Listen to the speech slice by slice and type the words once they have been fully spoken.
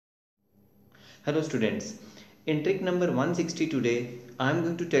Hello students, in trick number 160 today I am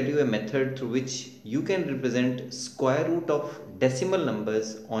going to tell you a method through which you can represent square root of decimal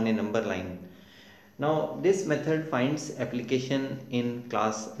numbers on a number line. Now this method finds application in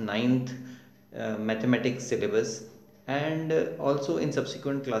class 9th mathematics syllabus and also in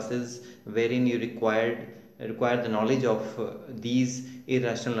subsequent classes wherein you require the knowledge of these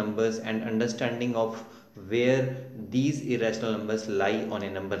irrational numbers and understanding of where these irrational numbers lie on a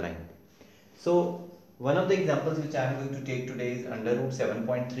number line. So one of the examples which I am going to take today is under root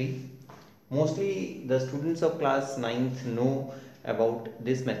 7.3. Mostly the students of class 9th know about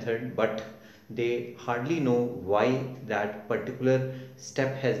this method, but they hardly know why that particular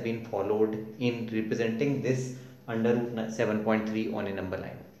step has been followed in representing this under root 7.3 on a number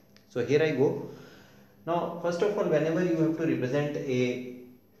line. So here I go. Now first of all, whenever you have to represent a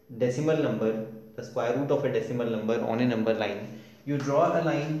decimal number, the square root of a decimal number on a number line, you draw a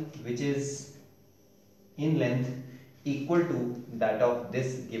line which is in length equal to that of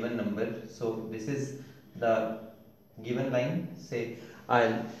this given number. So this is the given line. Say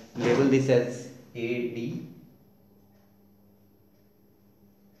I'll label this as AD.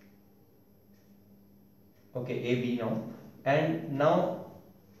 Okay, AB now. And now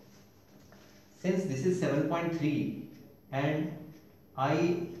since this is 7.3 and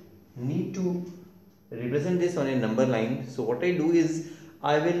I need to represent this on a number line, so what I do is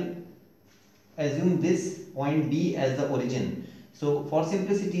I will assume this point B as the origin. So for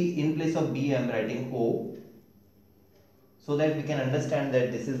simplicity, in place of B I am writing O, so that we can understand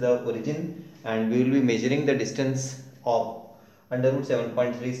that this is the origin and we will be measuring the distance of under root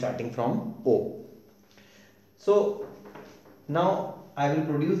 7.3 starting from O. So now I will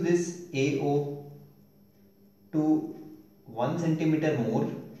produce this AO to 1 centimeter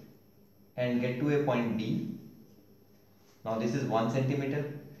more and get to a point B. Now this is 1 centimeter.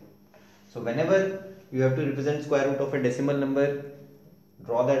 So whenever you have to represent square root of a decimal number,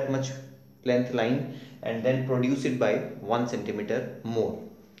 draw that much length line and then produce it by 1 centimeter more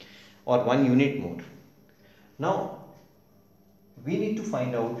or 1 unit more. Now we need to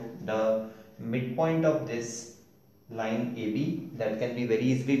find out the midpoint of this line AB. That can be very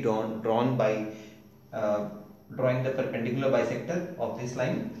easily drawn by drawing the perpendicular bisector of this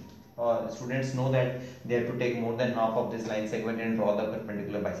line. Students know that they have to take more than half of this line segment and draw the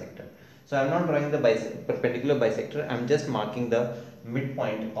perpendicular bisector. So I am not drawing the perpendicular bisector, I am just marking the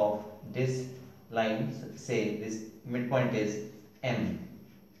midpoint of this line. Say this midpoint is M.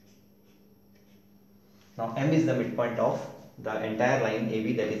 Now M is the midpoint of the entire line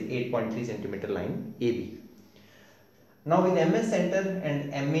AB, that is 8.3 centimeter line AB. Now with MS center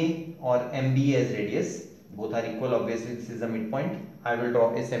and MA or MB as radius, both are equal, obviously this is the midpoint, I will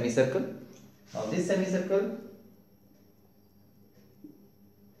draw a semicircle. Now this semicircle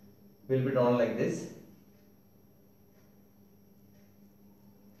will be drawn like this.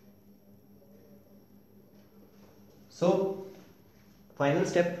 So final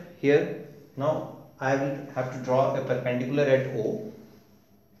step here, now I will have to draw a perpendicular at O,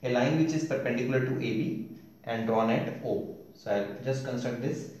 a line which is perpendicular to AB and drawn at O. So I will just construct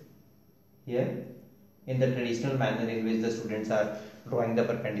this here in the traditional manner in which the students are drawing the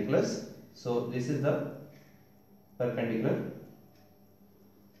perpendiculars. So this is the perpendicular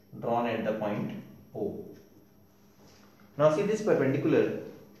drawn at the point O. Now see, this perpendicular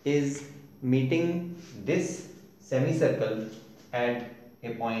is meeting this semicircle at a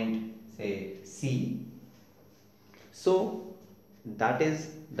point, say C. So that is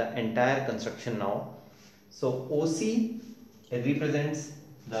the entire construction now. So OC represents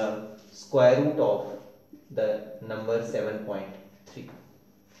the square root of the number 7.3.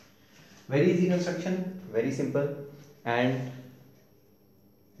 Very easy construction, very simple, and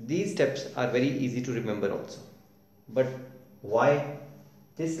these steps are very easy to remember also. But why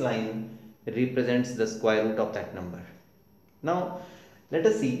this line represents the square root of that number? Now let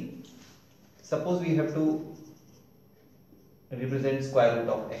us see. Suppose we have to represent square root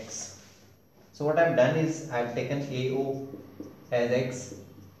of x. So what I have done is I have taken AO as x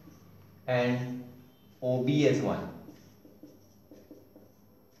and OB as 1.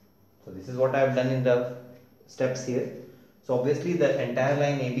 So this is what I have done in the steps here. So obviously the entire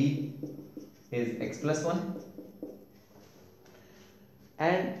line AB is x plus 1,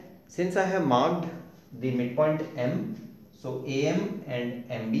 and since I have marked the midpoint M, so AM and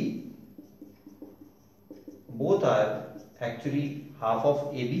MB both are actually half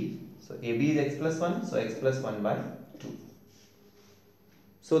of AB. So AB is x plus 1, so x plus 1 by 2.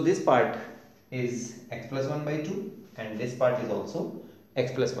 So this part is x plus 1 by 2 and this part is also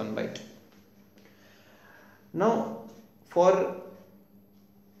x plus 1 by 2. Now for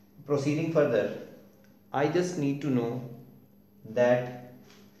proceeding further, I just need to know that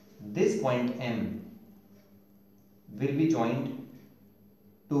this point M will be joined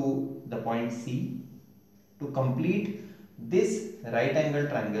to the point C to complete this right angle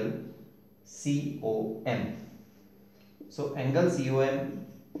triangle COM. So angle COM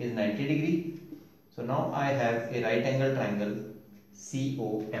is 90 degree. So now I have a right angle triangle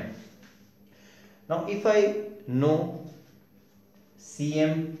COM. Now if I know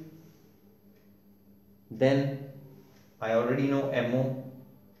CM, then I already know MO,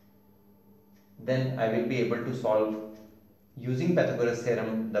 then I will be able to solve using Pythagoras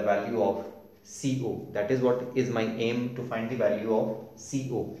theorem the value of CO. That is what is my aim, to find the value of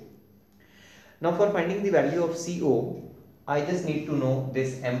CO. Now for finding the value of CO, I just need to know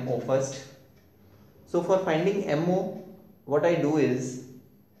this MO first. So for finding MO, what I do is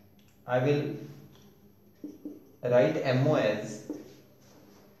I will write MO as,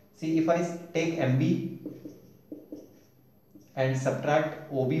 see, if I take MB and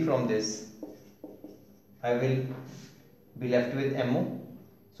subtract OB from this, I will be left with MO.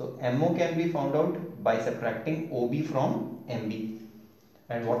 So MO can be found out by subtracting OB from MB.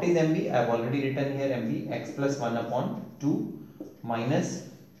 And what is MB? I have already written here MB, x plus 1 upon 2 minus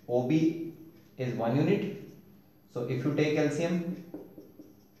OB is 1 unit. So if you take LCM,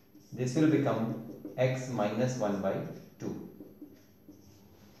 this will become x minus 1 by 2.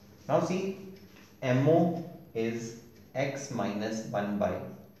 Now see, MO is x minus 1 by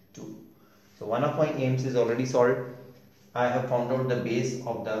 2. So one of my aims is already solved. I have found out the base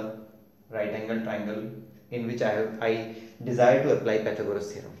of the right angle triangle in which I desire to apply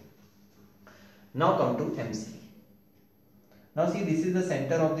Pythagoras theorem. Now come to MC. Now see, this is the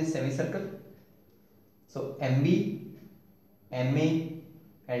center of this semicircle. So MB, MA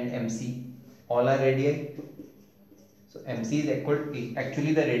and MC all are radii. So MC is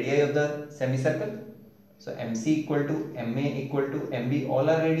actually the radii of the semicircle. So MC equal to MA equal to MB, all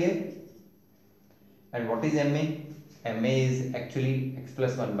are radii. And what is MA? MA is actually x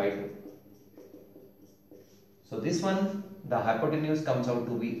plus 1 by 2. So this one, the hypotenuse comes out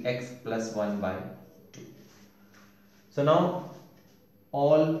to be x plus 1 by 2. So now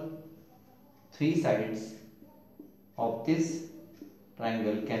all three sides of this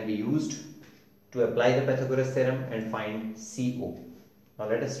triangle can be used to apply the Pythagoras theorem and find CO. Now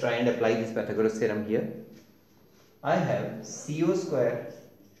let us try and apply this Pythagoras theorem here. I have CO square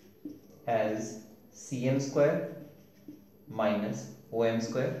as CM square minus OM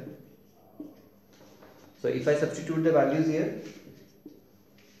square. So if I substitute the values here,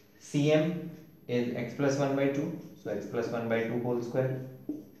 CM is x plus 1 by 2, so x plus 1 by 2 whole square,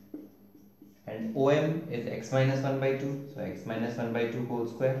 and OM is x minus 1 by 2, so x minus 1 by 2 whole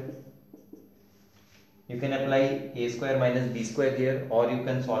square. You can apply a square minus b square here, or you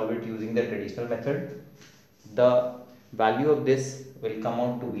can solve it using the traditional method. The value of this will come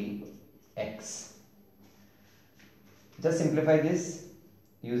out to be x. Just simplify this.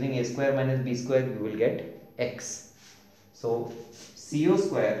 Using a square minus b square, we will get x. So CO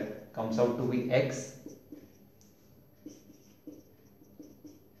square comes out to be x.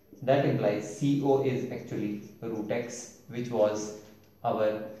 That implies CO is actually root x, which was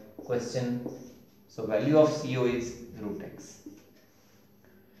our question. So value of CO is root x.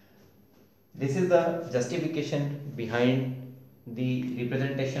 This is the justification behind the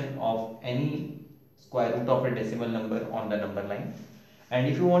representation of any square root of a decimal number on the number line. And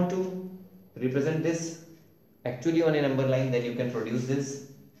if you want to represent this actually on a number line, then you can produce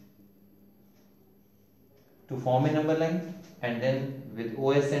this to form a number line, and then with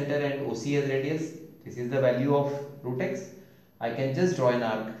OS center and OC as radius, this is the value of root x. I can just draw an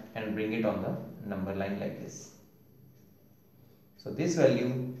arc and bring it on the number line like this. So this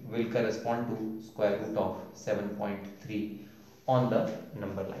value will correspond to square root of 7.3 on the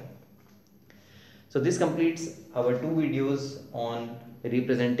number line. So this completes our two videos on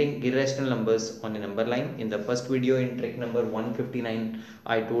representing irrational numbers on a number line. In the first video, in trick number 159,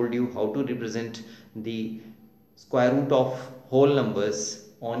 I told you how to represent the square root of whole numbers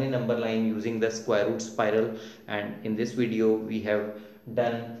on a number line using the square root spiral, and in this video we have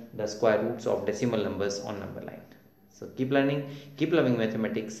done the square roots of decimal numbers on number line. So keep learning, keep loving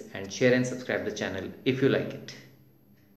mathematics, and share and subscribe the channel if you like it.